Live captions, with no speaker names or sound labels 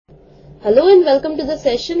Hello and welcome to the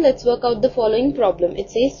session. Let's work out the following problem.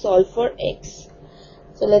 It says solve for x.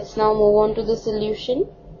 So let's now move on to the solution.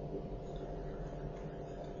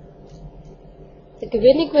 The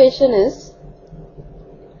given equation is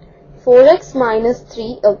 4x minus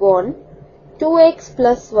 3 upon 2x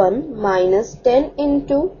plus 1 minus 10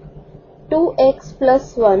 into 2x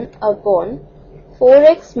plus 1 upon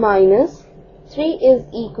 4x minus 3 is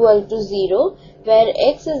equal to 0, where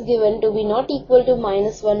x is given to be not equal to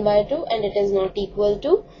minus 1 by 2 and it is not equal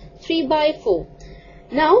to 3 by 4.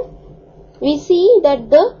 Now we see that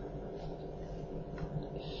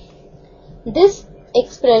this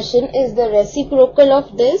expression is the reciprocal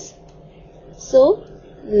of this. So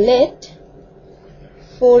let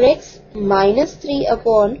 4x minus 3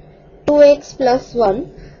 upon 2x plus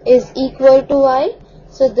 1 is equal to y.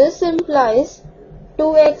 So this implies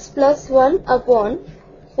 2x plus 1 upon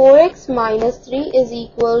 4x minus 3 is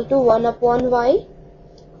equal to 1 upon y.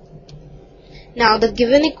 Now the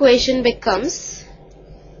given equation becomes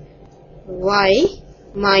y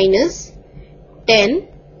minus 10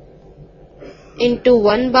 into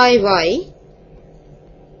 1 by y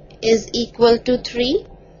is equal to 3.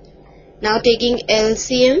 Now taking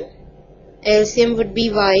LCM would be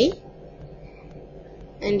y,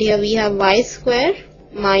 and here we have y square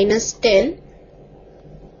minus 10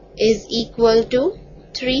 is equal to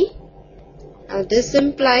 3. Now this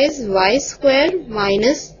implies y square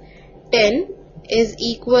minus 10 is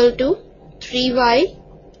equal to 3y.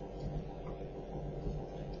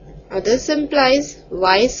 Now this implies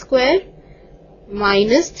y square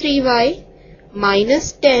minus 3y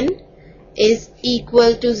minus 10 is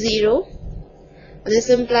equal to 0. This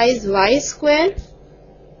implies y square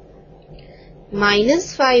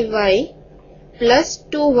minus 5y plus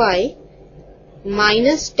 2y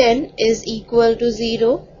minus 10 is equal to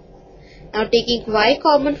 0. Now taking y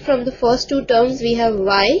common from the first two terms, we have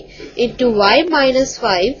y into y minus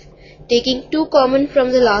 5. Taking 2 common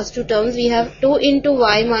from the last two terms, we have 2 into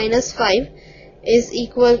y minus 5 is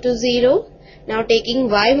equal to 0. Now taking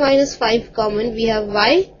y minus 5 common, we have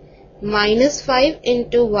y minus 5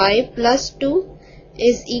 into y plus 2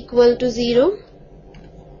 is equal to 0.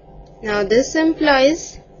 Now this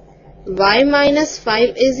implies y minus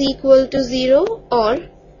 5 is equal to 0 or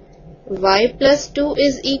y plus 2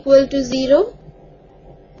 is equal to 0.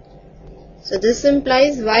 So this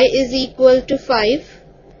implies y is equal to 5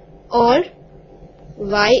 or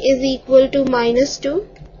y is equal to minus 2.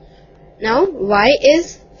 Now y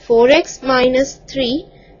is 4x minus 3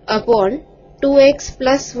 upon 2x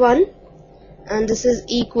plus 1, and this is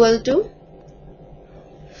equal to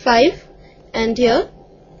 5, and here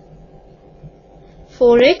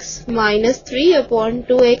 4x minus 3 upon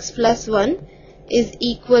 2x plus 1 is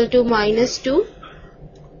equal to minus 2.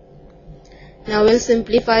 Now we'll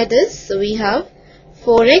simplify this. So we have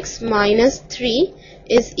 4x minus 3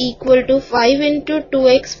 is equal to 5 into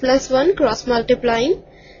 2x plus 1, cross multiplying.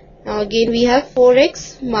 Now again we have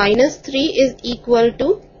 4x minus 3 is equal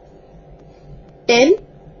to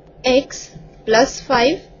 10x plus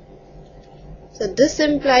 5. So this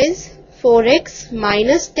implies 4x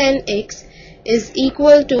minus 10x is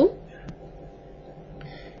equal to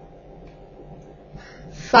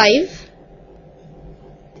 5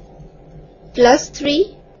 plus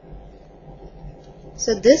 3.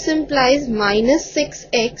 So this implies minus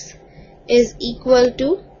 6x is equal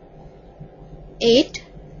to 8.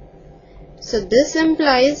 So this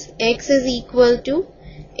implies x is equal to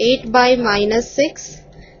 8 by minus 6,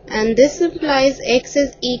 and this implies x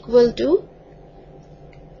is equal to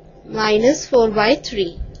minus 4 by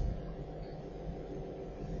 3.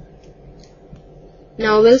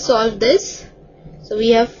 Now we'll solve this. So we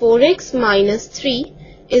have 4x minus 3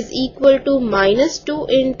 is equal to minus 2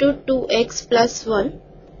 into 2x plus 1.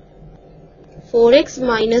 4x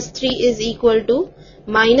minus 3 is equal to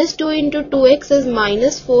minus 2 into 2x is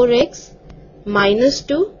minus 4x minus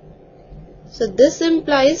 2. So this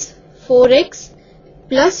implies 4x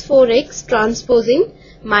plus 4x transposing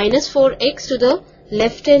minus 4x to the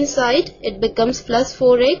left hand side. It becomes plus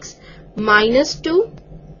 4x minus 2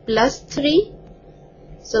 plus 3.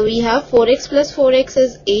 So we have 4x plus 4x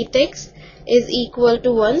is 8x is equal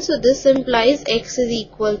to 1. So this implies x is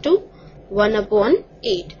equal to 1 upon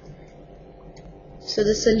 8. So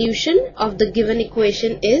the solution of the given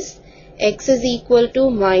equation is x is equal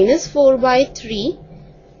to minus 4 by 3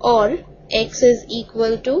 or x is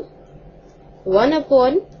equal to 1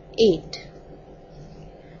 upon 8.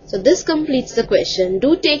 So this completes the question.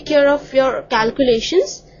 Do take care of your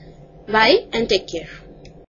calculations. Bye and take care.